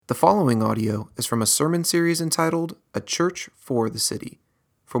The following audio is from a sermon series entitled A Church for the City.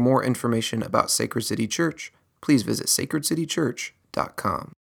 For more information about Sacred City Church, please visit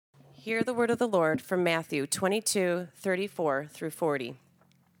sacredcitychurch.com. Hear the word of the Lord from Matthew 22:34 through 40.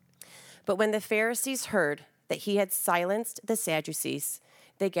 But when the Pharisees heard that he had silenced the Sadducees,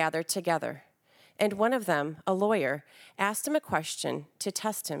 they gathered together. And one of them, a lawyer, asked him a question to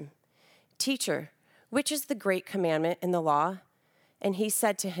test him. "Teacher, which is the great commandment in the law?" And he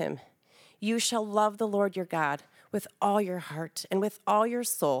said to him, "You shall love the Lord your God with all your heart and with all your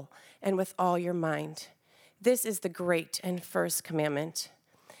soul and with all your mind. This is the great and first commandment.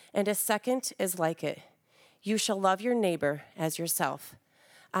 And a second is like it. You shall love your neighbor as yourself.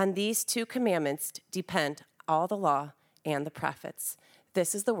 On these two commandments depend all the law and the prophets."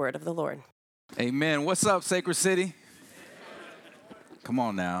 This is the word of the Lord. Amen. What's up, Sacred City? Come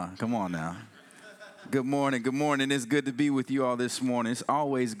on now. Good morning. It's good to be with you all this morning. It's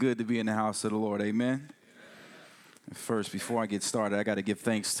always good to be in the house of the Lord. Amen. First, before I get started, I got to give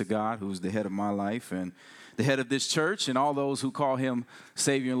thanks to God, who's the head of my life and the head of this church and all those who call him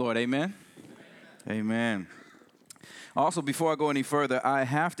Savior and Lord. Amen. Amen. Also, before I go any further, I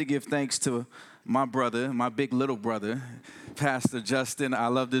have to give thanks to my brother, my big little brother, Pastor Justin. I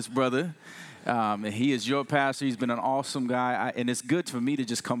love this brother. He is your pastor. He's been an awesome guy, and it's good for me to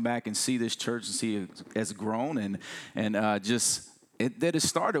just come back and see this church and see it has grown and that it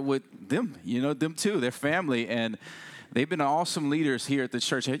started with them. You know, them too, their family, and they've been awesome leaders here at the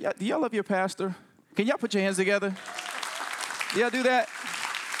church. Do y'all love your pastor? Can y'all put your hands together? Y'all do that?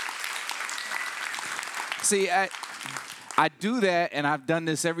 See, I do that, and I've done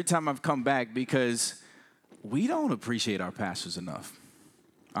this every time I've come back because we don't appreciate our pastors enough.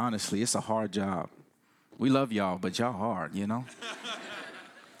 Honestly, it's a hard job. We love y'all, but y'all hard, you know?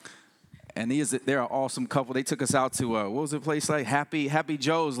 And they're an awesome couple. They took us out to, what was the place like? Happy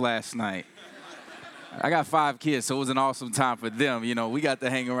Joe's last night. I got 5 kids, so it was an awesome time for them. You know, we got to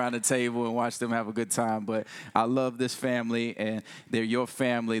hang around the table and watch them have a good time. But I love this family, and they're your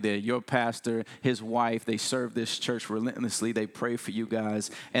family. They're your pastor, his wife. They serve this church relentlessly. They pray for you guys.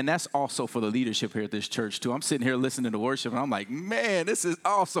 And that's also for the leadership here at this church, too. I'm sitting here listening to worship, and I'm like, man, this is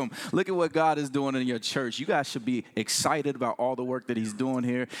awesome. Look at what God is doing in your church. You guys should be excited about all the work that he's doing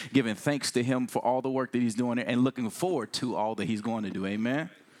here, giving thanks to him for all the work that he's doing here, and looking forward to all that he's going to do. Amen?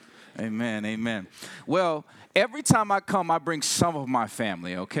 Amen. Well, every time I come, I bring some of my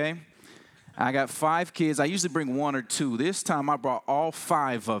family, okay? I got 5 kids. I usually bring 1 or 2. This time I brought all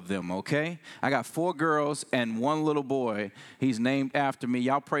 5 of them, okay? I got 4 girls and 1 little boy. He's named after me.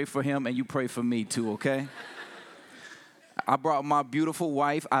 Y'all pray for him and you pray for me too, okay? I brought my beautiful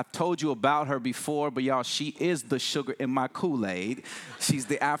wife. I've told you about her before, but y'all, she is the sugar in my Kool-Aid. She's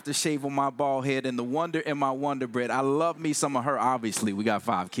the aftershave on my bald head and the wonder in my Wonder Bread. I love me some of her, obviously. We got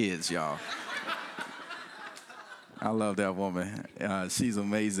 5 kids, y'all. I love that woman. She's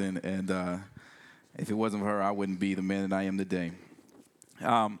amazing, and if it wasn't for her, I wouldn't be the man that I am today.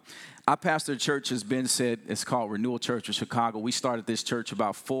 I pastor a church, as Ben said. It's called Renewal Church of Chicago. We started this church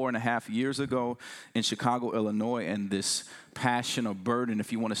about 4.5 years ago in Chicago, Illinois, and this passion or burden,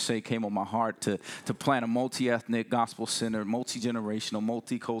 if you want to say, came on my heart to plant a multi-ethnic, gospel-centered, multi-generational,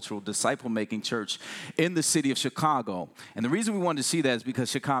 multicultural, disciple-making church in the city of Chicago. And the reason we wanted to see that is because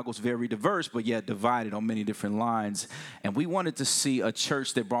Chicago's very diverse, but yet divided on many different lines. And we wanted to see a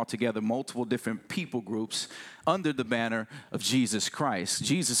church that brought together multiple different people groups under the banner of Jesus Christ.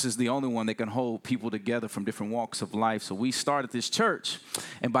 Jesus is the only one that can hold people together from different walks of life. So we started this church,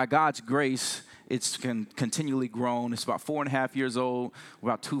 and by God's grace, it's continually grown. It's about 4.5 years old,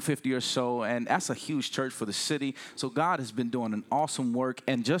 about 250 or so, and that's a huge church for the city. So God has been doing an awesome work,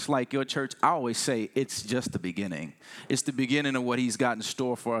 and just like your church, I always say it's just the beginning. It's the beginning of what he's got in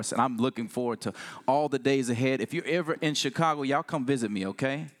store for us, and I'm looking forward to all the days ahead. If you're ever in Chicago, y'all come visit me,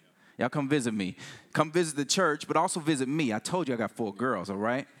 okay? Y'all come visit me. Come visit the church, but also visit me. I told you I got 4 girls, all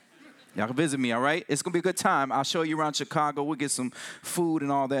right? Y'all can visit me, all right? It's going to be a good time. I'll show you around Chicago. We'll get some food and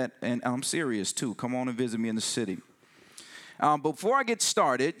all that. And I'm serious, too. Come on and visit me in the city. Before I get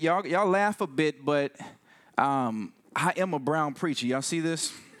started, y'all laugh a bit, but I am a brown preacher. Y'all see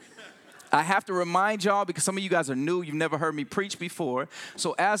this? I have to remind y'all because some of you guys are new. You've never heard me preach before.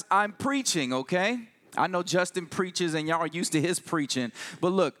 So as I'm preaching, okay? I know Justin preaches, and y'all are used to his preaching.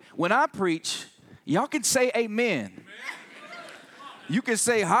 But look, when I preach, y'all can say amen. You can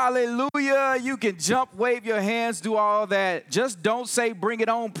say hallelujah. You can jump, wave your hands, do all that. Just don't say bring it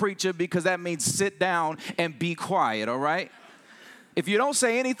on, preacher, because that means sit down and be quiet, all right? If you don't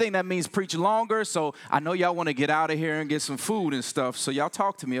say anything, that means preach longer. So I know y'all want to get out of here and get some food and stuff. So y'all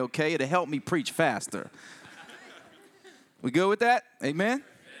talk to me, okay? It'll help me preach faster. We good with that? Amen?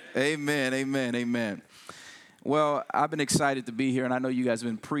 Amen, amen, amen. Well, I've been excited to be here, and I know you guys have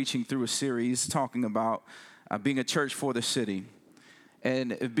been preaching through a series talking about being a church for the city.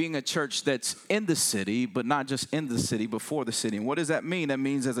 And being a church that's in the city, but not just in the city, but for the city. And what does that mean? That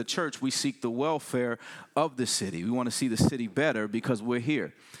means as a church, we seek the welfare of the city. We want to see the city better because we're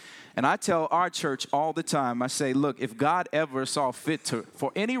here. And I tell our church all the time, I say, look, if God ever saw fit to,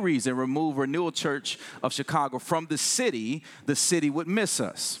 for any reason, remove Renewal Church of Chicago from the city would miss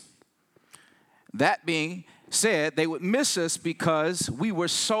us. That being said, they would miss us because we were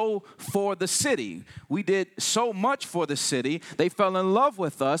so for the city. We did so much for the city. They fell in love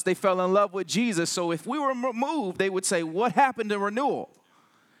with us. They fell in love with Jesus. So if we were removed, they would say, what happened to Renewal?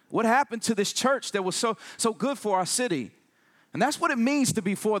 What happened to this church that was so good for our city? And that's what it means to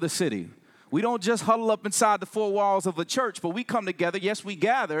be for the city. We don't just huddle up inside the four walls of a church, but we come together. Yes, we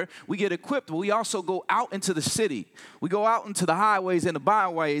gather, we get equipped, but we also go out into the city. We go out into the highways and the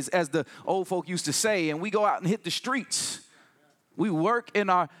byways, as the old folk used to say, and we go out and hit the streets. We work in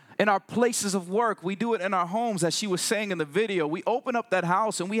our places of work. We do it in our homes, as she was saying in the video. We open up that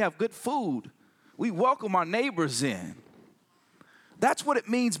house and we have good food. We welcome our neighbors in. That's what it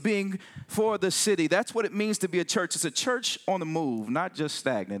means being for the city. That's what it means to be a church. It's a church on the move, not just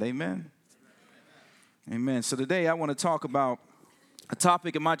stagnant. Amen? Amen. So today I want to talk about a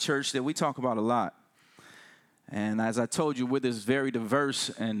topic in my church that we talk about a lot. And as I told you, we're this very diverse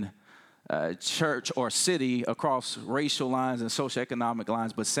and church or city across racial lines and socioeconomic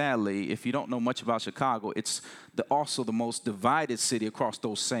lines. But sadly, if you don't know much about Chicago, it's also the most divided city across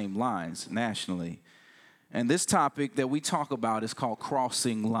those same lines nationally. And this topic that we talk about is called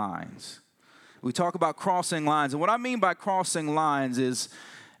crossing lines. We talk about crossing lines. And what I mean by crossing lines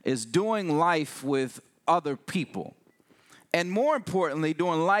is doing life with other people. And more importantly,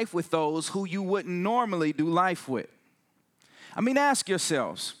 doing life with those who you wouldn't normally do life with. I mean, ask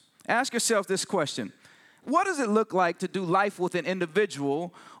yourself this question. What does it look like to do life with an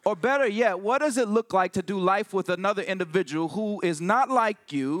individual? Or better yet, what does it look like to do life with another individual who is not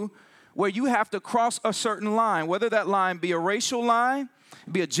like you, where you have to cross a certain line, whether that line be a racial line,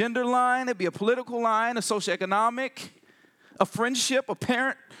 be a gender line, it be a political line, a socioeconomic, a friendship, a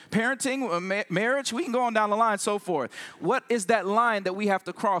parenting, a marriage, we can go on down the line, so forth. What is that line that we have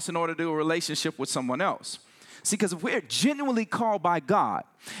to cross in order to do a relationship with someone else? See, because if we're genuinely called by God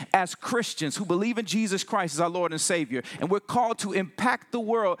as Christians who believe in Jesus Christ as our Lord and Savior, and we're called to impact the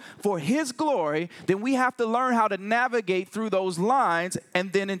world for His glory, then we have to learn how to navigate through those lines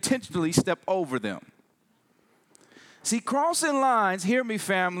and then intentionally step over them. See, crossing lines, hear me,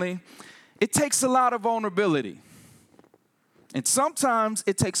 family, it takes a lot of vulnerability. And sometimes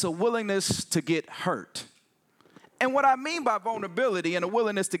it takes a willingness to get hurt. And what I mean by vulnerability and a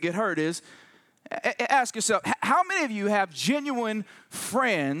willingness to get hurt is, ask yourself, how many of you have genuine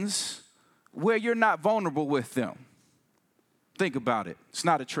friends where you're not vulnerable with them? Think about it. It's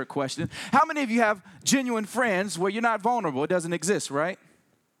not a trick question. How many of you have genuine friends where you're not vulnerable? It doesn't exist, right?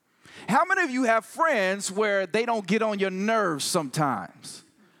 How many of you have friends where they don't get on your nerves sometimes?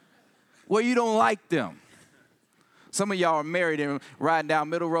 Where you don't like them? Some of y'all are married and riding down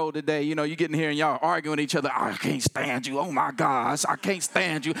Middle Road today. You know, you're getting here and y'all are arguing with each other. I can't stand you. Oh, my gosh. I can't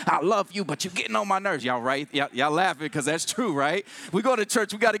stand you. I love you, but you're getting on my nerves. Y'all right? Y'all laughing because that's true, right? We go to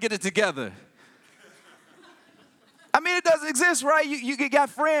church. We got to get it together. I mean, it doesn't exist, right? You got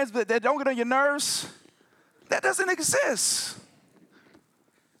friends that don't get on your nerves. That doesn't exist.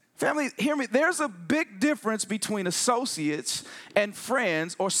 Family, hear me. There's a big difference between associates and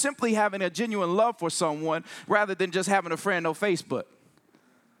friends, or simply having a genuine love for someone rather than just having a friend on Facebook.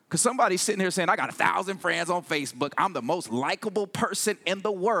 Because somebody's sitting here saying, I got 1,000 friends on Facebook. I'm the most likable person in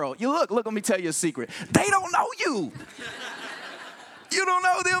the world. You look, let me tell you a secret. They don't know you. You don't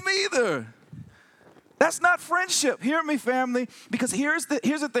know them either. That's not friendship. Hear me, family, because here's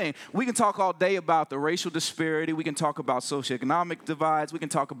the thing. We can talk all day about the racial disparity. We can talk about socioeconomic divides. We can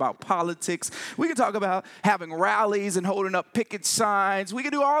talk about politics. We can talk about having rallies and holding up picket signs. We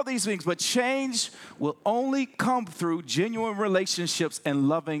can do all these things, but change will only come through genuine relationships and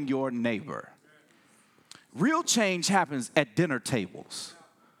loving your neighbor. Real change happens at dinner tables,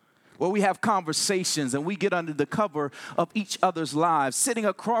 where we have conversations and we get under the cover of each other's lives, sitting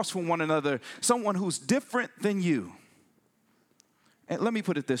across from one another, someone who's different than you. And let me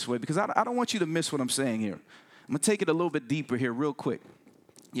put it this way, because I don't want you to miss what I'm saying here. I'm going to take it a little bit deeper here real quick.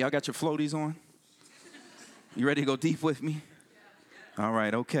 Y'all got your floaties on? You ready to go deep with me? All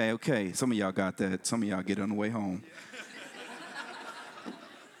right, okay. Some of y'all got that. Some of y'all get it on the way home.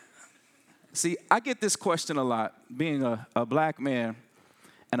 See, I get this question a lot, being a black man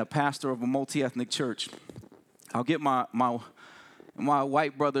and a pastor of a multi-ethnic church. I'll get my my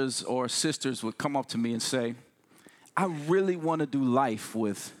white brothers or sisters would come up to me and say, I really want to do life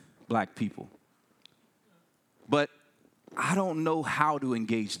with black people, but I don't know how to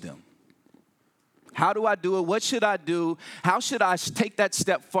engage them. How do I do it? What should I do? How should I take that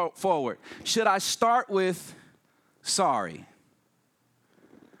step forward? Should I start with sorry?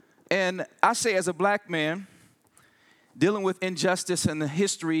 And I say, as a black man, dealing with injustice and the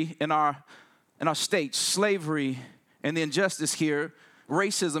history in our state, slavery and the injustice here,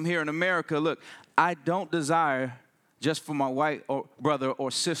 racism here in America, look, I don't desire just for my white brother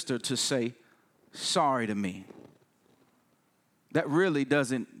or sister to say sorry to me. That really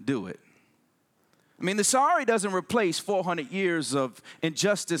doesn't do it. I mean, the sorry doesn't replace 400 years of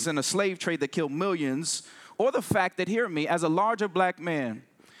injustice and a slave trade that killed millions, or the fact that, hear me, as a larger black man,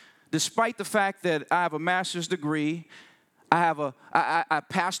 despite the fact that I have a master's degree, I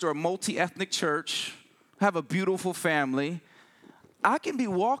pastor a multi-ethnic church, have a beautiful family, I can be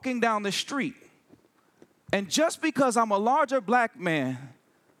walking down the street, and just because I'm a larger black man,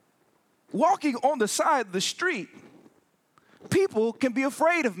 walking on the side of the street, people can be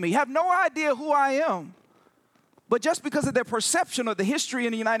afraid of me, have no idea who I am. But just because of their perception of the history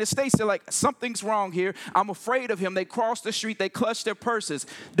in the United States, they're like, something's wrong here. I'm afraid of him. They cross the street. They clutch their purses.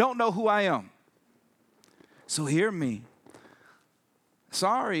 Don't know who I am. So hear me.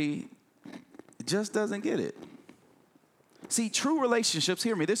 Sorry, it just doesn't get it. See, true relationships,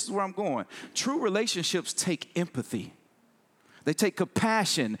 hear me, this is where I'm going. True relationships take empathy. They take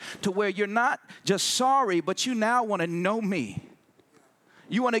compassion to where you're not just sorry, but you now want to know me.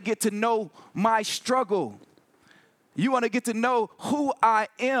 You want to get to know my struggle. You want to get to know who I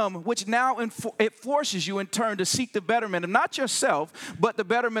am, which now it forces you in turn to seek the betterment of not yourself, but the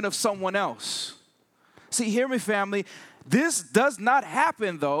betterment of someone else. See, hear me, family. This does not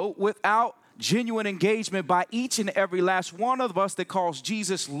happen, though, without genuine engagement by each and every last one of us that calls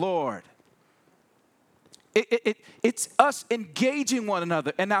Jesus Lord. It's us engaging one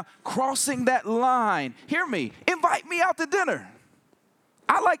another and now crossing that line. Hear me. Invite me out to dinner.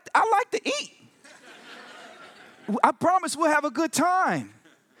 I like to eat. I promise we'll have a good time.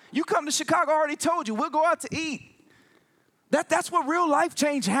 You come to Chicago, I already told you, we'll go out to eat. That's where real life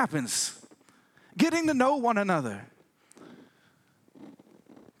change happens. Getting to know one another.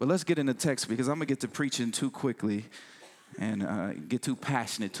 But let's get in the text because I'm going to get to preaching too quickly and get too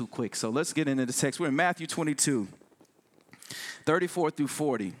passionate too quick. So let's get into the text. We're in Matthew 22, 34 through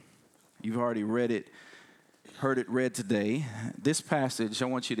 40. You've already read it, heard it read today. This passage, I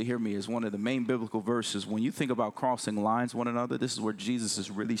want you to hear me, is one of the main biblical verses. When you think about crossing lines one another, this is where Jesus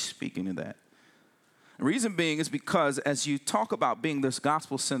is really speaking to that. The reason being is because as you talk about being this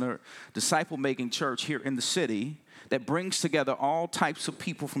gospel-centered, disciple-making church here in the city that brings together all types of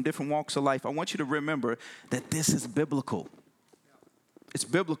people from different walks of life, I want you to remember that this is biblical. It's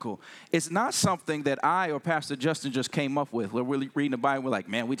biblical. It's not something that I or Pastor Justin just came up with. We're really reading the Bible. We're like,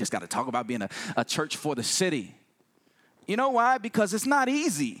 man, we just got to talk about being a church for the city. You know why? Because it's not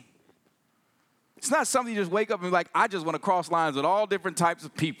easy. It's not something you just wake up and be like, I just want to cross lines with all different types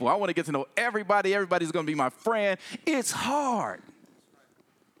of people. I want to get to know everybody. Everybody's going to be my friend. It's hard.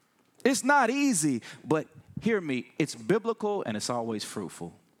 It's not easy. But hear me, it's biblical and it's always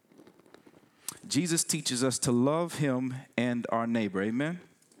fruitful. Jesus teaches us to love him and our neighbor. Amen?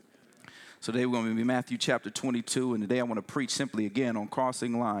 So today we're going to be Matthew chapter 22, and today I want to preach simply again on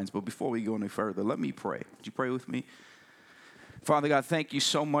crossing lines. But before we go any further, let me pray. Would you pray with me? Father God, thank you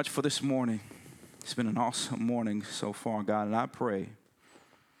so much for this morning. It's been an awesome morning so far, God, and I pray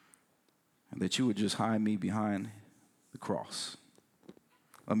that you would just hide me behind the cross.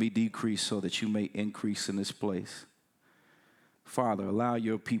 Let me decrease so that you may increase in this place. Father, allow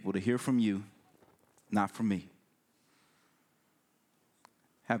your people to hear from you, not from me.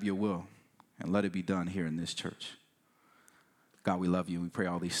 Have your will, and let it be done here in this church. God, we love you. We pray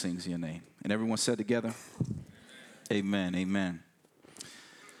all these things in your name. And everyone said together, amen, amen.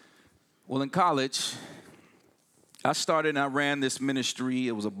 Well, in college, I started and I ran this ministry.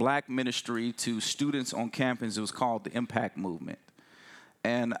 It was a black ministry to students on campus. It was called the Impact Movement.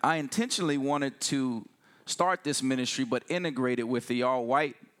 And I intentionally wanted to start this ministry, but integrate it with the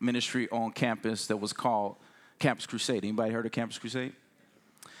all-white ministry on campus that was called Campus Crusade. Anybody heard of Campus Crusade?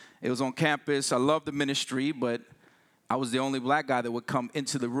 It was on campus. I loved the ministry, but I was the only black guy that would come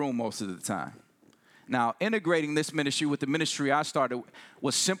into the room most of the time. Now, integrating this ministry with the ministry I started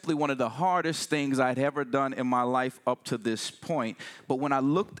was simply one of the hardest things I'd ever done in my life up to this point. But when I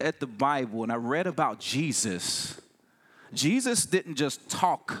looked at the Bible and I read about Jesus, Jesus didn't just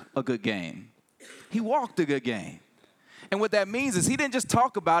talk a good game. He walked a good game. And what that means is he didn't just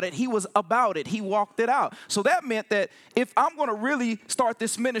talk about it, he was about it. He walked it out. So that meant that if I'm going to really start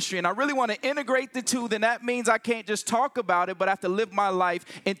this ministry and I really want to integrate the two, then that means I can't just talk about it, but I have to live my life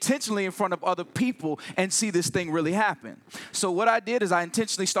intentionally in front of other people and see this thing really happen. So what I did is I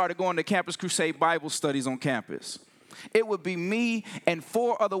intentionally started going to Campus Crusade Bible studies on campus. It would be me and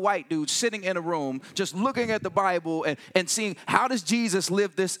 4 other white dudes sitting in a room just looking at the Bible and seeing, how does Jesus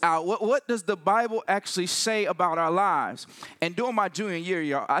live this out? What does the Bible actually say about our lives? And during my junior year,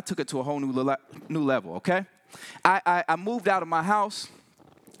 y'all, I took it to a whole new level, okay? I moved out of my house,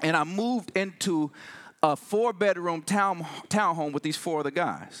 and I moved into a 4-bedroom townhome with these 4 other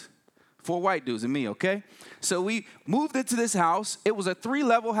guys. 4 white dudes and me, okay? So we moved into this house. It was a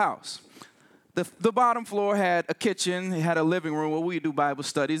 3-level house. The bottom floor had a kitchen, it had a living room where we do Bible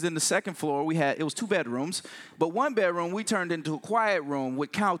studies. Then the second floor, it was 2 bedrooms. But 1 bedroom, we turned into a quiet room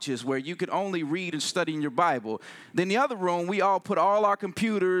with couches where you could only read and study in your Bible. Then the other room, we all put all our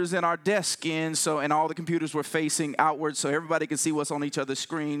computers and our desk in, and all the computers were facing outward so everybody could see what's on each other's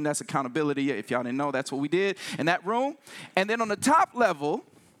screen. That's accountability. If y'all didn't know, that's what we did in that room. And then on the top level,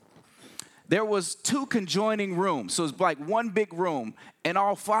 there was 2 conjoining rooms. So it's like 1 big room, and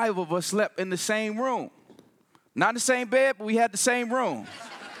all 5 of us slept in the same room. Not in the same bed, but we had the same room.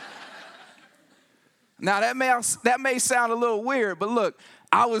 Now, that may sound a little weird, but look,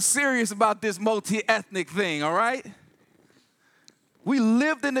 I was serious about this multi-ethnic thing, all right? We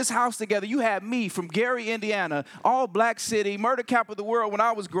lived in this house together. You had me from Gary, Indiana, all black city, murder capital of the world when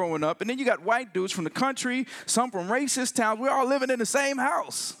I was growing up. And then you got white dudes from the country, some from racist towns. We're all living in the same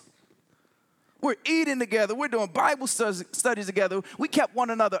house. We're eating together. We're doing Bible studies together. We kept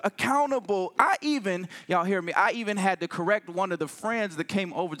one another accountable. Y'all hear me, I even had to correct one of the friends that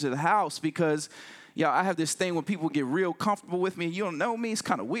came over to the house because, I have this thing when people get real comfortable with me and you don't know me. It's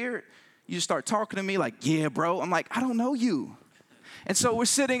kind of weird. You just start talking to me like, yeah, bro. I'm like, I don't know you. And so we're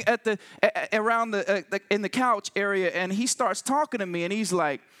sitting in the couch area, and he starts talking to me, and he's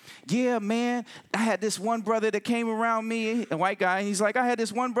like, yeah, man, I had this one brother that came around me, a white guy, and he's like, I had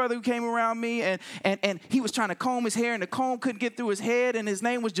this one brother who came around me, and he was trying to comb his hair, and the comb couldn't get through his head, and his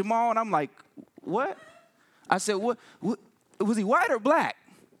name was Jamal, and I'm like, what? I said, what was he white or black?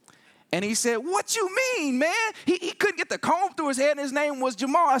 And he said, what you mean, man? He couldn't get the comb through his head, and his name was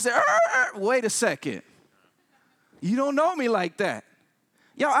Jamal. I said, wait a second. You don't know me like that.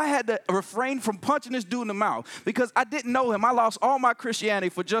 I had to refrain from punching this dude in the mouth because I didn't know him. I lost all my Christianity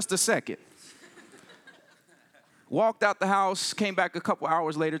for just a second. Walked out the house, came back a couple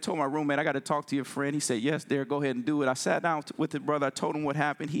hours later, told my roommate, I got to talk to your friend. He said, yes, there, go ahead and do it. I sat down with his brother. I told him what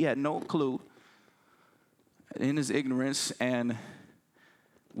happened. He had no clue in his ignorance, and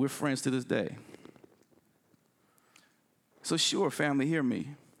we're friends to this day. So sure, family, hear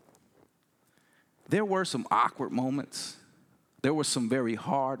me. There were some awkward moments. There were some very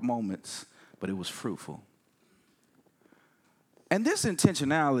hard moments, but it was fruitful. And this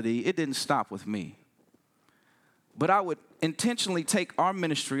intentionality, it didn't stop with me. But I would intentionally take our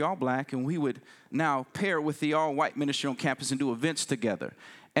ministry, all black, and we would now pair with the all-white ministry on campus and do events together.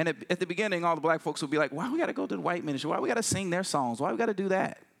 And at the beginning, all the black folks would be like, why we got to go to the white ministry? Why we got to sing their songs? Why we got to do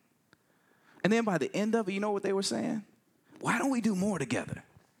that? And then by the end of it, you know what they were saying? Why don't we do more together?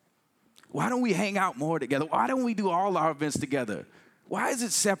 Why don't we hang out more together? Why don't we do all our events together? Why is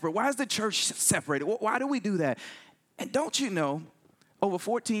it separate? Why is the church separated? Why do we do that? And don't you know, over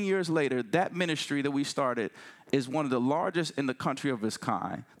 14 years later, that ministry that we started is one of the largest in the country of its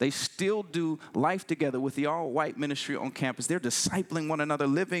kind. They still do life together with the all-white ministry on campus. They're discipling one another,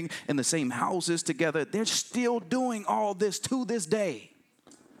 living in the same houses together. They're still doing all this to this day.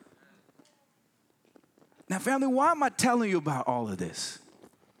 Now, family, why am I telling you about all of this?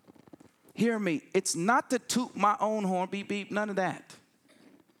 Hear me, it's not to toot my own horn, beep, beep, none of that.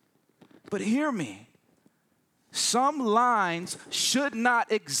 But hear me, some lines should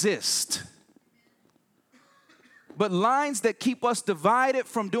not exist. But lines that keep us divided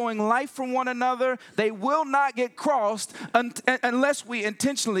from doing life from one another, they will not get crossed unless we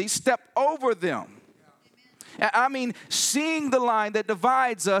intentionally step over them. I mean, seeing the line that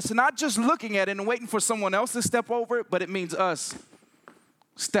divides us and not just looking at it and waiting for someone else to step over it, but it means us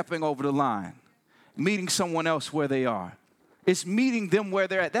stepping over the line, meeting someone else where they are. It's meeting them where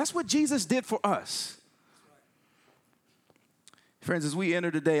they're at. That's what Jesus did for us. Friends, as we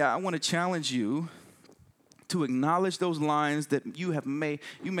enter today, I want to challenge you to acknowledge those lines that you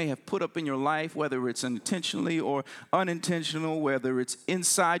may have put up in your life, whether it's intentionally or unintentional, whether it's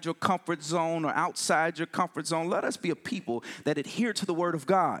inside your comfort zone or outside your comfort zone. Let us be a people that adhere to the word of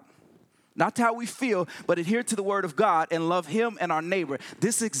God. Not how we feel, but adhere to the word of God and love him and our neighbor.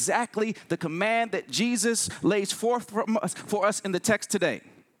 This is exactly the command that Jesus lays forth for us in the text today.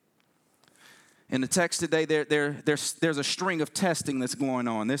 In the text today, there's a string of testing that's going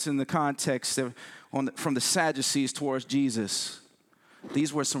on. This in the context from the Sadducees towards Jesus.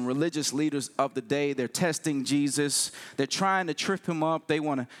 These were some religious leaders of the day. They're testing Jesus. They're trying to trip him up. They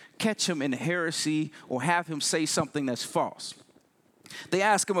want to catch him in heresy or have him say something that's false. They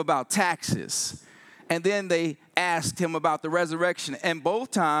ask him about taxes, and then they asked him about the resurrection. And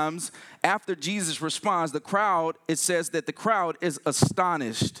both times, after Jesus responds, it says that the crowd is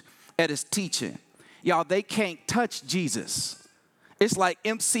astonished at his teaching. Y'all, they can't touch Jesus. It's like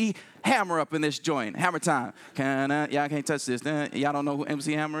MC Hammer up in this joint. Hammer time. Y'all can't touch this. Y'all don't know who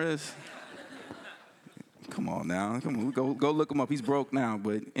MC Hammer is? Come on now. Come on, go look him up. He's broke now,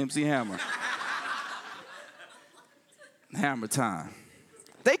 but MC Hammer. Hammer time.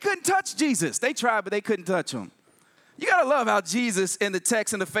 They couldn't touch Jesus. They tried, but they couldn't touch him. You got to love how Jesus in the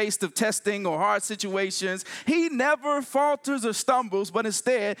text, in the face of testing or hard situations, he never falters or stumbles, but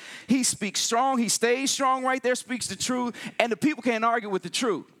instead he speaks strong. He stays strong right there, speaks the truth, and the people can't argue with the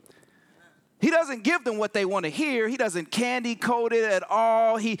truth. He doesn't give them what they want to hear. He doesn't candy coat it at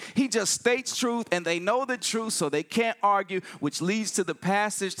all. He just states truth, and they know the truth, so they can't argue, which leads to the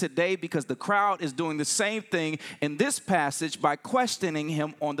passage today, because the crowd is doing the same thing in this passage by questioning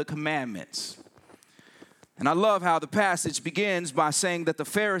him on the commandments. And I love how the passage begins by saying that the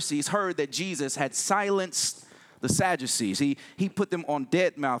Pharisees heard that Jesus had silenced the Sadducees. He put them on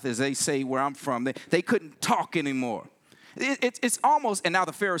dead mouth, as they say where I'm from. They couldn't talk anymore. It's almost, and now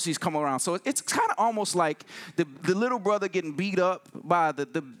the Pharisees come around, so it's kind of almost like the little brother getting beat up by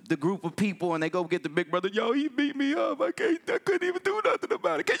the group of people, and they go get the big brother. Yo, he beat me up. I couldn't even do nothing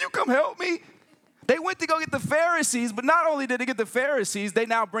about it. Can you come help me? They went to go get the Pharisees, but not only did they get the Pharisees, they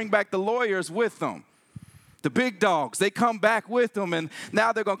now bring back the lawyers with them. The big dogs, they come back with them, and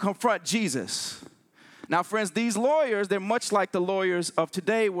now they're going to confront Jesus. Now, friends, these lawyers, they're much like the lawyers of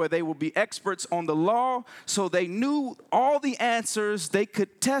today, where they will be experts on the law, so they knew all the answers. They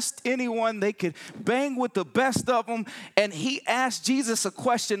could test anyone. They could bang with the best of them. And he asked Jesus a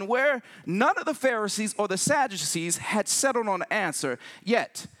question where none of the Pharisees or the Sadducees had settled on an answer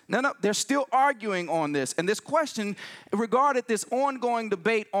yet. No, they're still arguing on this. And this question regarded this ongoing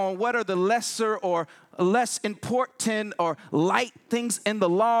debate on what are the lesser or less important or light things in the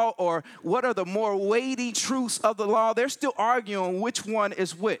law, or what are the more weighty truths of the law. They're still arguing which one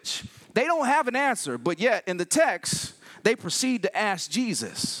is which. They don't have an answer, but yet in the text, they proceed to ask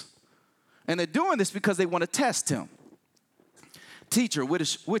Jesus. And they're doing this because they want to test him. Teacher,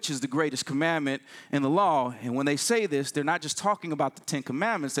 which is the greatest commandment in the law? And when they say this, they're not just talking about the 10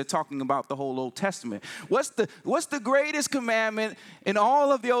 commandments, they're talking about the whole Old Testament. What's the greatest commandment in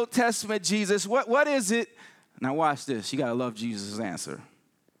all of the Old Testament, Jesus? What is it? Now watch this. You got to love Jesus' answer.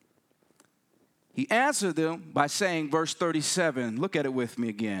 He answered them by saying, verse 37, look at it with me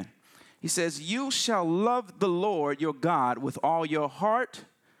again. He says, you shall love the Lord your God with all your heart,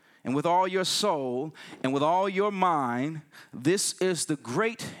 and with all your soul, and with all your mind. This is the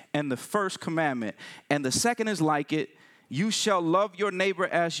great and the first commandment. And the second is like it, you shall love your neighbor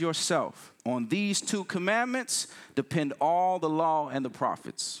as yourself. On these 2 commandments depend all the law and the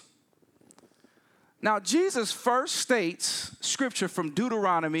prophets. Now, Jesus first states scripture from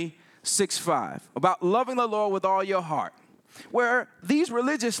Deuteronomy 6:5 about loving the Lord with all your heart. Where these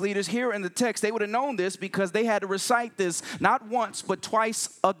religious leaders here in the text, they would have known this because they had to recite this not once, but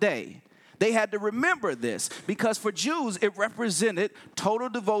twice a day. They had to remember this because for Jews, it represented total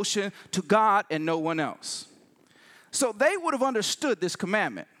devotion to God and no one else. So they would have understood this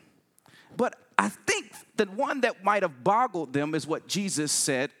commandment. But I think the one that might have boggled them is what Jesus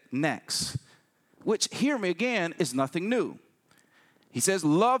said next, which, hear me again, is nothing new. He says,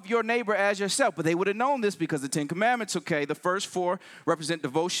 love your neighbor as yourself. But they would have known this because the 10 commandments, okay, the first 4 represent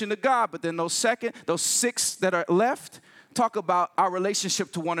devotion to God. But then those 6 that are left talk about our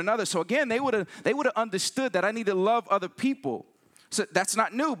relationship to one another. So again, they would have understood that I need to love other people. So that's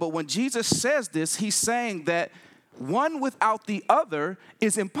not new. But when Jesus says this, he's saying that one without the other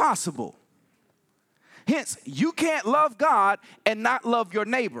is impossible. Hence, you can't love God and not love your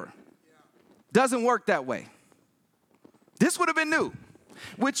neighbor. Doesn't work that way. This would have been new,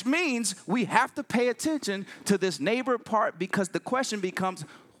 which means we have to pay attention to this neighbor part, because the question becomes,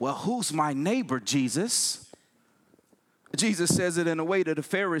 well, who's my neighbor, Jesus? Jesus says it in a way to the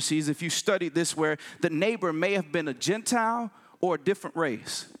Pharisees, if you study this, where the neighbor may have been a Gentile or a different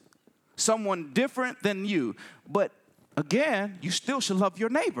race, someone different than you. But again, you still should love your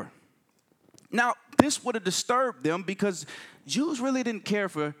neighbor. Now, this would have disturbed them because Jews really didn't care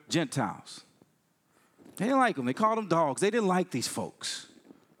for Gentiles. They didn't like them. They called them dogs. They didn't like these folks.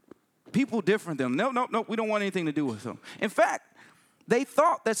 People different than them. No, we don't want anything to do with them. In fact, they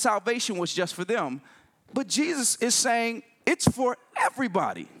thought that salvation was just for them, but Jesus is saying it's for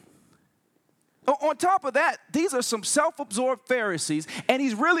everybody. On top of that, these are some self-absorbed Pharisees, and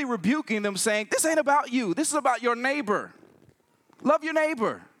he's really rebuking them, saying, this ain't about you. This is about your neighbor. Love your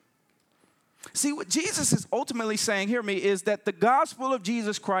neighbor. See, what Jesus is ultimately saying, hear me, is that the gospel of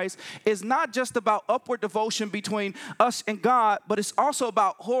Jesus Christ is not just about upward devotion between us and God, but it's also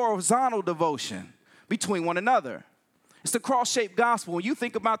about horizontal devotion between one another. It's the cross-shaped gospel. When you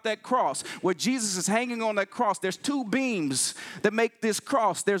think about that cross, where Jesus is hanging on that cross, there's two beams that make this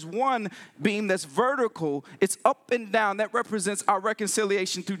cross. There's one beam that's vertical. It's up and down. That represents our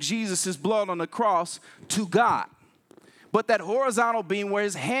reconciliation through Jesus' blood on the cross to God. But that horizontal beam where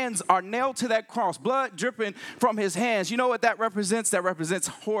his hands are nailed to that cross, blood dripping from his hands, you know what that represents? That represents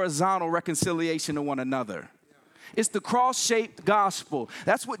horizontal reconciliation to one another. It's the cross-shaped gospel.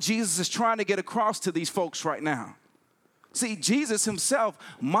 That's what Jesus is trying to get across to these folks right now. See, Jesus himself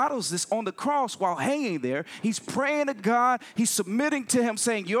models this on the cross while hanging there. He's praying to God. He's submitting to him,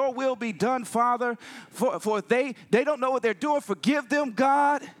 saying, your will be done, Father. For they don't know what they're doing. Forgive them,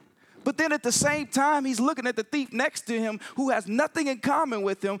 God. But then at the same time, he's looking at the thief next to him who has nothing in common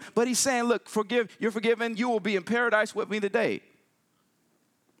with him. But he's saying, look, you're forgiven. You will be in paradise with me today.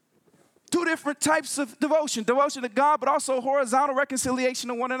 Two different types of devotion. Devotion to God, but also horizontal reconciliation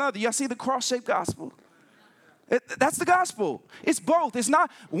to one another. Y'all see the cross-shaped gospel? That's the gospel. It's both. It's not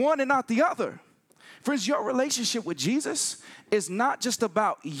one and not the other. Friends, your relationship with Jesus is not just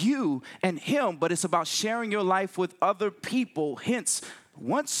about you and him, but it's about sharing your life with other people. Hence,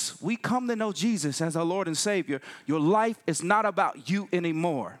 once we come to know Jesus as our Lord and Savior, your life is not about you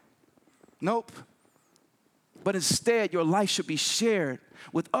anymore. Nope. But instead, your life should be shared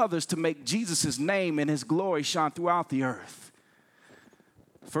with others to make Jesus' name and his glory shine throughout the earth.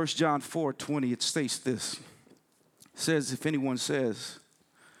 1 John 4:20, it states this. It says, if anyone says,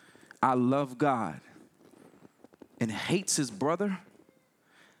 I love God and hates his brother,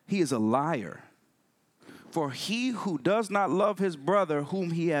 he is a liar. For he who does not love his brother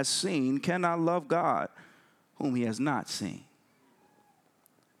whom he has seen cannot love God whom he has not seen.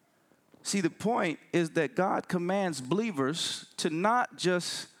 See, the point is that God commands believers to not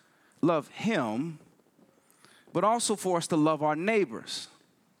just love him, but also for us to love our neighbors.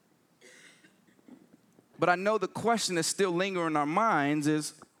 But I know the question that's still lingering in our minds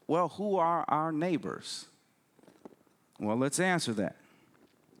is, well, who are our neighbors? Well, let's answer that.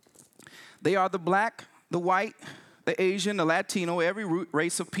 They are the black, the white, the Asian, the Latino, every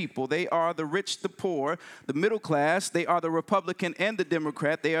race of people. They are the rich, the poor, the middle class. They are the Republican and the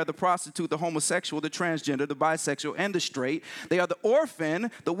Democrat. They are the prostitute, the homosexual, the transgender, the bisexual, and the straight. They are the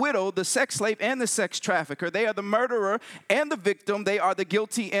orphan, the widow, the sex slave, and the sex trafficker. They are the murderer and the victim. They are the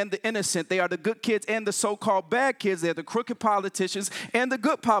guilty and the innocent. They are the good kids and the so-called bad kids. They are the crooked politicians and the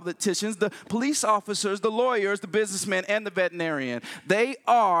good politicians, the police officers, the lawyers, the businessmen, and the veterinarian. They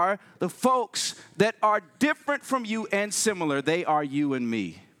are the folks that are different from you and similar. They are you and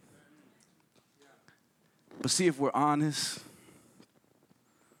me. But see, if we're honest,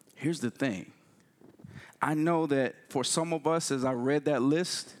 here's the thing. I know that for some of us, as I read that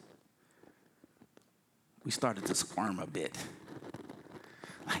list, we started to squirm a bit.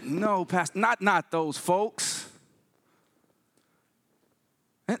 Like, no, Pastor, not those folks.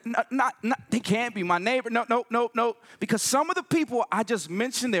 Not, they can't be my neighbor. No. Because some of the people I just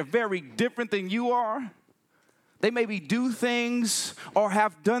mentioned, they're very different than you are. They maybe do things or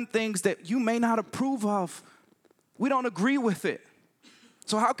have done things that you may not approve of. We don't agree with it.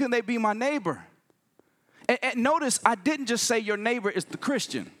 So how can they be my neighbor? And notice, I didn't just say your neighbor is the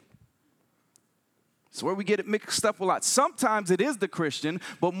Christian. It's where we get it mixed up a lot. Sometimes it is the Christian,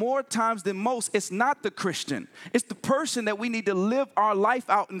 but more times than most, it's not the Christian. It's the person that we need to live our life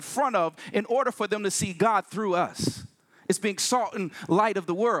out in front of in order for them to see God through us. It's being salt and light of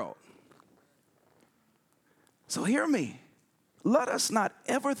the world. So hear me. Let us not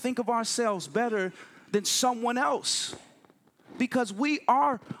ever think of ourselves better than someone else because we're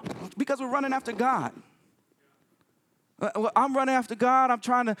running after God. I'm running after God. I'm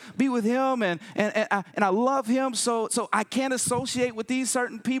trying to be with him, and I love him, so I can't associate with these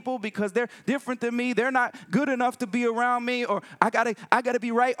certain people because they're different than me. They're not good enough to be around me, or I gotta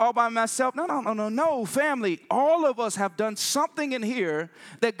be right all by myself. No, family. All of us have done something in here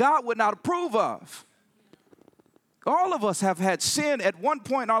that God would not approve of. All of us have had sin at one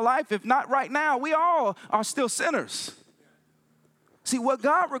point in our life. If not right now, we all are still sinners. See, what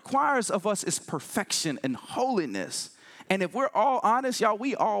God requires of us is perfection and holiness. And if we're all honest, y'all,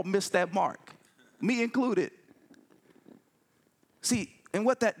 we all miss that mark, me included. See, and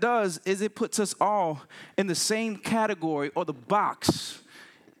what that does is it puts us all in the same category or the box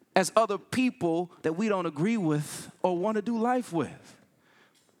as other people that we don't agree with or want to do life with.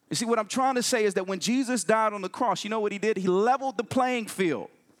 You see, what I'm trying to say is that when Jesus died on the cross, you know what he did? He leveled the playing field.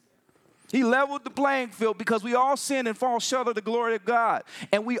 He leveled the playing field because we all sin and fall short of the glory of God.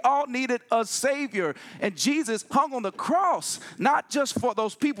 And we all needed a Savior. And Jesus hung on the cross, not just for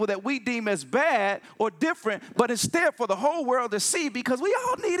those people that we deem as bad or different, but instead for the whole world to see, because we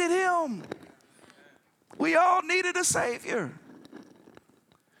all needed him. We all needed a Savior.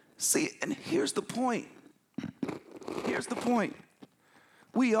 See, and here's the point. Here's the point.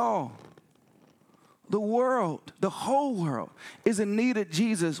 We all, the world, the whole world is in need of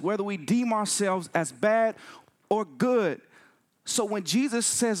Jesus, whether we deem ourselves as bad or good. So when Jesus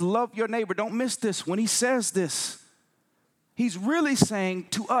says, love your neighbor, don't miss this. When he says this, he's really saying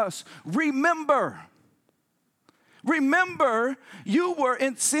to us, remember. Remember, you were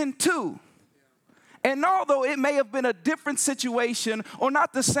in sin too. And although it may have been a different situation or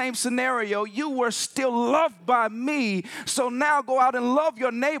not the same scenario, you were still loved by me. So now go out and love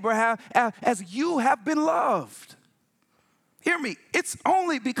your neighbor as you have been loved. Hear me. It's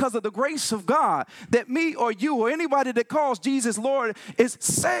only because of the grace of God that me or you or anybody that calls Jesus Lord is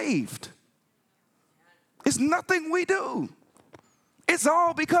saved. It's nothing we do. It's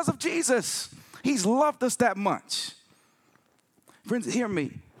all because of Jesus. He's loved us that much. Friends, hear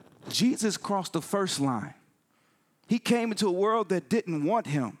me. Jesus crossed the first line. He came into a world that didn't want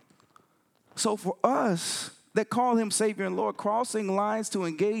him. So for us that call him Savior and Lord, crossing lines to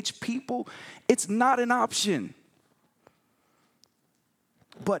engage people, it's not an option.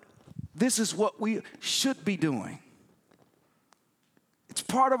 But this is what we should be doing. It's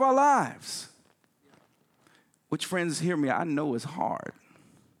part of our lives. Which, friends, hear me, I know it's hard.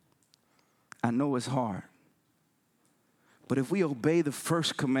 I know it's hard. But if we obey the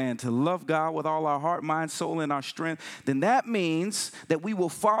first command to love God with all our heart, mind, soul, and our strength, then that means that we will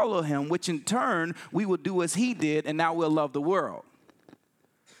follow him, which in turn we will do as he did, and now we'll love the world.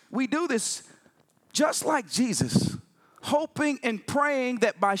 We do this just like Jesus, hoping and praying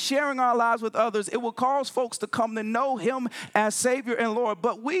that by sharing our lives with others, it will cause folks to come to know him as Savior and Lord.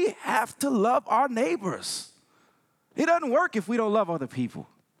 But we have to love our neighbors. It doesn't work if we don't love other people.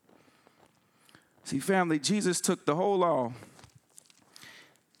 See, family, Jesus took the whole law.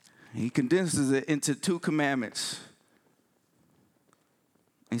 He condenses it into 2 commandments.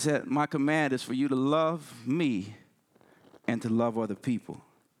 He said, my command is for you to love me and to love other people.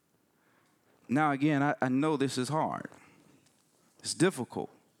 Now, again, I know this is hard. It's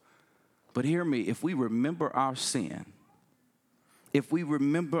difficult. But hear me, if we remember our sin, if we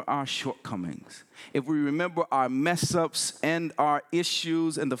remember our shortcomings, if we remember our mess-ups and our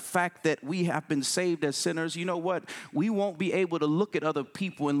issues and the fact that we have been saved as sinners, you know what? We won't be able to look at other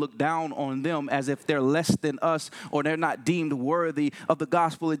people and look down on them as if they're less than us or they're not deemed worthy of the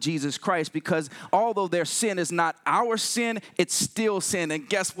gospel of Jesus Christ, because although their sin is not our sin, it's still sin. And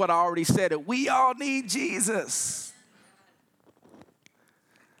guess what? I already said it. We all need Jesus.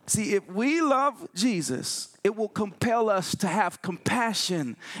 See, if we love Jesus, it will compel us to have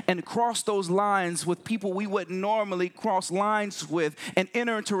compassion and cross those lines with people we wouldn't normally cross lines with, and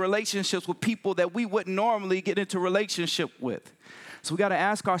enter into relationships with people that we wouldn't normally get into relationship with. So we got to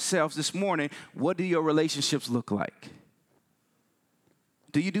ask ourselves this morning, what do your relationships look like?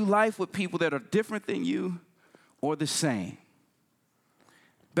 Do you do life with people that are different than you or the same?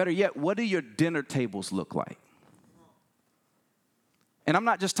 Better yet, what do your dinner tables look like? And I'm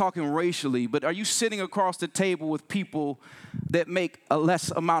not just talking racially, but are you sitting across the table with people that make a less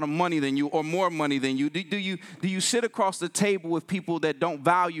amount of money than you or more money than you? Do you sit across the table with people that don't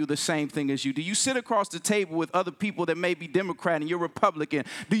value the same thing as you? Do you sit across the table with other people that may be Democrat and you're Republican?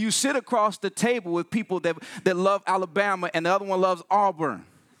 Do you sit across the table with people that love Alabama and the other one loves Auburn?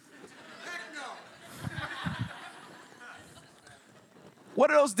 What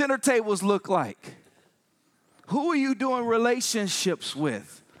do those dinner tables look like? Who are you doing relationships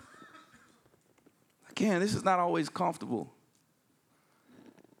with? Again, this is not always comfortable.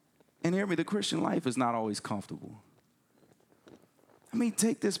 And hear me, the Christian life is not always comfortable. I mean,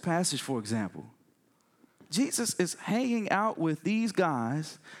 take this passage, for example. Jesus is hanging out with these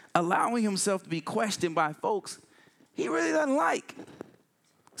guys, allowing himself to be questioned by folks he really doesn't like.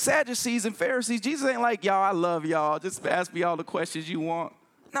 Sadducees and Pharisees. Jesus ain't like, y'all, I love y'all. Just ask me all the questions you want.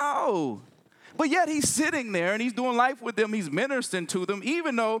 No. But yet he's sitting there and he's doing life with them. He's ministering to them,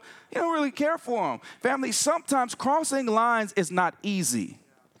 even though you don't really care for them. Family, sometimes crossing lines is not easy.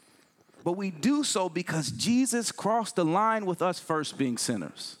 But we do so because Jesus crossed the line with us first being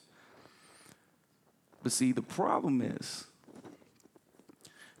sinners. But see, the problem is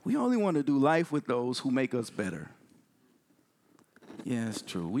we only want to do life with those who make us better. Yeah, it's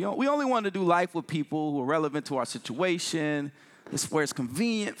true. We only want to do life with people who are relevant to our situation. It's where it's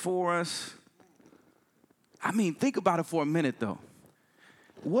convenient for us. I mean, think about it for a minute, though.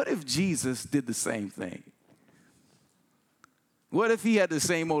 What if Jesus did the same thing? What if he had the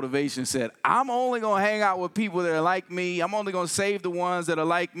same motivation, said, I'm only going to hang out with people that are like me. I'm only going to save the ones that are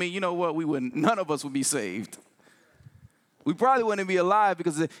like me. You know what? None of us would be saved. We probably wouldn't be alive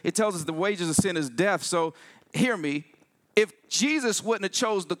because it tells us the wages of sin is death. So hear me. If Jesus wouldn't have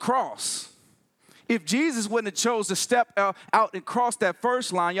chose the cross, if Jesus wouldn't have chose to step out and cross that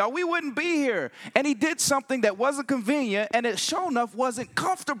first line, y'all, we wouldn't be here. And he did something that wasn't convenient, and it sure enough wasn't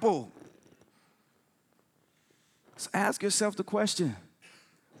comfortable. So ask yourself the question,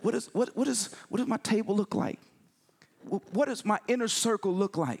 what does my table look like? What does my inner circle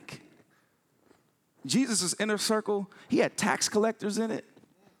look like? Jesus' inner circle, he had tax collectors in it.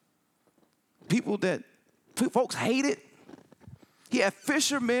 Folks hated. He had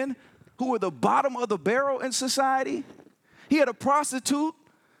fishermen who were the bottom of the barrel in society. He had a prostitute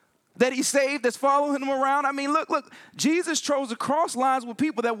that he saved that's following him around. I mean, look, Jesus chose to cross lines with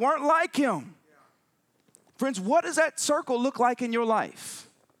people that weren't like him. Friends, what does that circle look like in your life?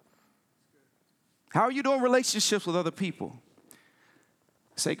 How are you doing relationships with other people?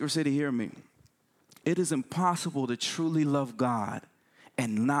 Sacred City, hear me. It is impossible to truly love God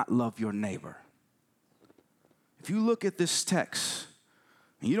and not love your neighbor. If you look at this text,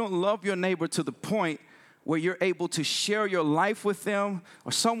 and you don't love your neighbor to the point where you're able to share your life with them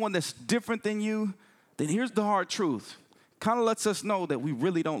or someone that's different than you, then here's the hard truth. Kind of lets us know that we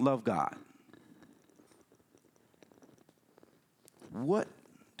really don't love God. What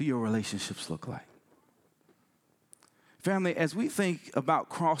do your relationships look like? Family, as we think about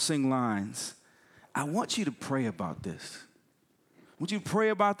crossing lines, I want you to pray about this. I want you to pray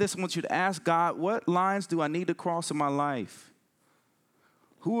about this. I want you to ask God, what lines do I need to cross in my life?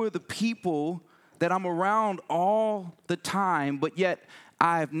 Who are the people that I'm around all the time, but yet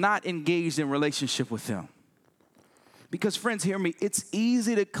I have not engaged in relationship with them? Because friends, hear me, it's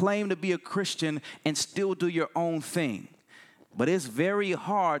easy to claim to be a Christian and still do your own thing. But it's very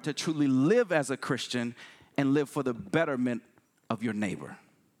hard to truly live as a Christian and live for the betterment of your neighbor.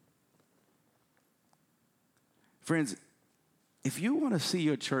 Friends, if you want to see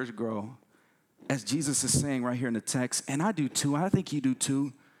your church grow, as Jesus is saying right here in the text, and I do too, I think you do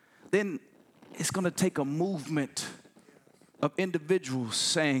too, then it's going to take a movement of individuals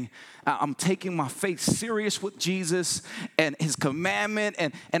saying, I'm taking my faith serious with Jesus and his commandment,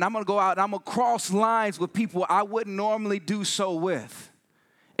 and I'm going to go out and I'm going to cross lines with people I wouldn't normally do so with.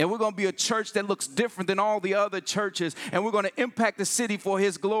 And we're going to be a church that looks different than all the other churches, and we're going to impact the city for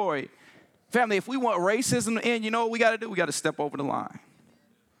his glory. Family, if we want racism to end, you know what we got to do? We got to step over the line.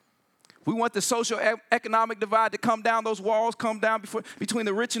 If we want the social economic divide to come down, those walls come down between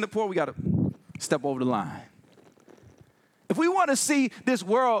the rich and the poor, we got to step over the line. If we want to see this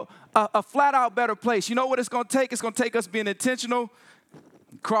world a flat-out better place, you know what it's going to take? It's going to take us being intentional,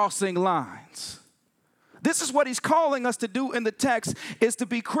 crossing lines. This is what he's calling us to do in the text, is to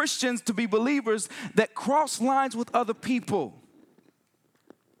be Christians, to be believers that cross lines with other people.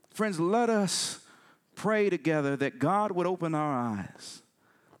 Friends, let us pray together that God would open our eyes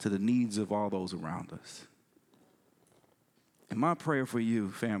to the needs of all those around us. And my prayer for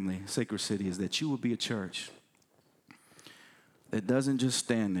you, family, Sacred City, is that you will be a church that doesn't just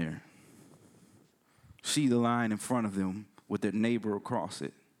stand there, see the line in front of them with their neighbor across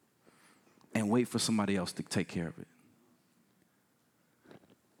it, and wait for somebody else to take care of it.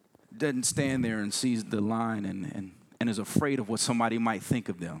 Doesn't stand there and sees the line and is afraid of what somebody might think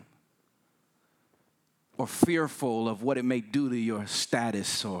of them, or fearful of what it may do to your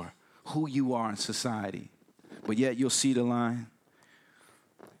status or who you are in society. But yet you'll see the line,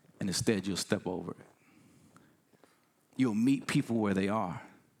 and instead you'll step over it. You'll meet people where they are.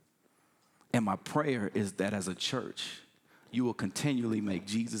 And my prayer is that as a church, you will continually make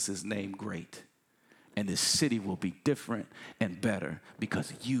Jesus' name great. And this city will be different and better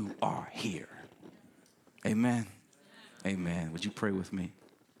because you are here. Amen. Amen. Would you pray with me?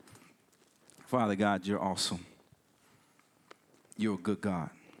 Father God, you're awesome. You're a good God.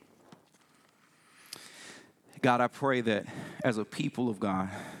 God, I pray that as a people of God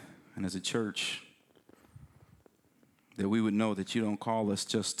and as a church, that we would know that you don't call us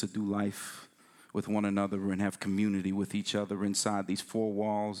just to do life with one another and have community with each other inside these four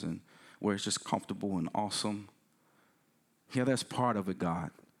walls and where it's just comfortable and awesome. Yeah, that's part of it,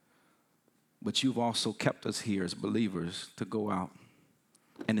 God. But you've also kept us here as believers to go out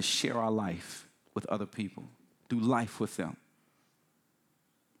and to share our life with other people, do life with them,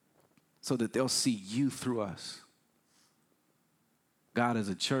 so that they'll see you through us. God, as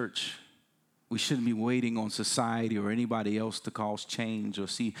a church, we shouldn't be waiting on society or anybody else to cause change or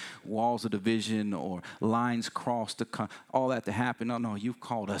see walls of division or lines crossed, all that to happen. No, you've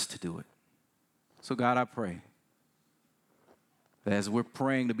called us to do it. So God, I pray that as we're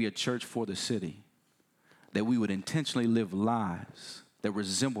praying to be a church for the city, that we would intentionally live lives that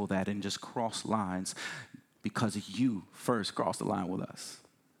resemble that and just cross lines because you first crossed the line with us.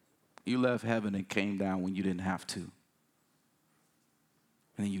 You left heaven and came down when you didn't have to.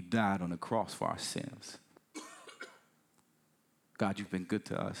 And then you died on the cross for our sins. God, you've been good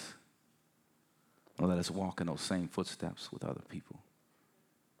to us. Well, let us walk in those same footsteps with other people.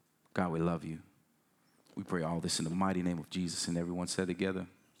 God, we love you. We pray all this in the mighty name of Jesus, and everyone said together,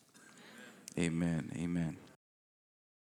 amen, amen.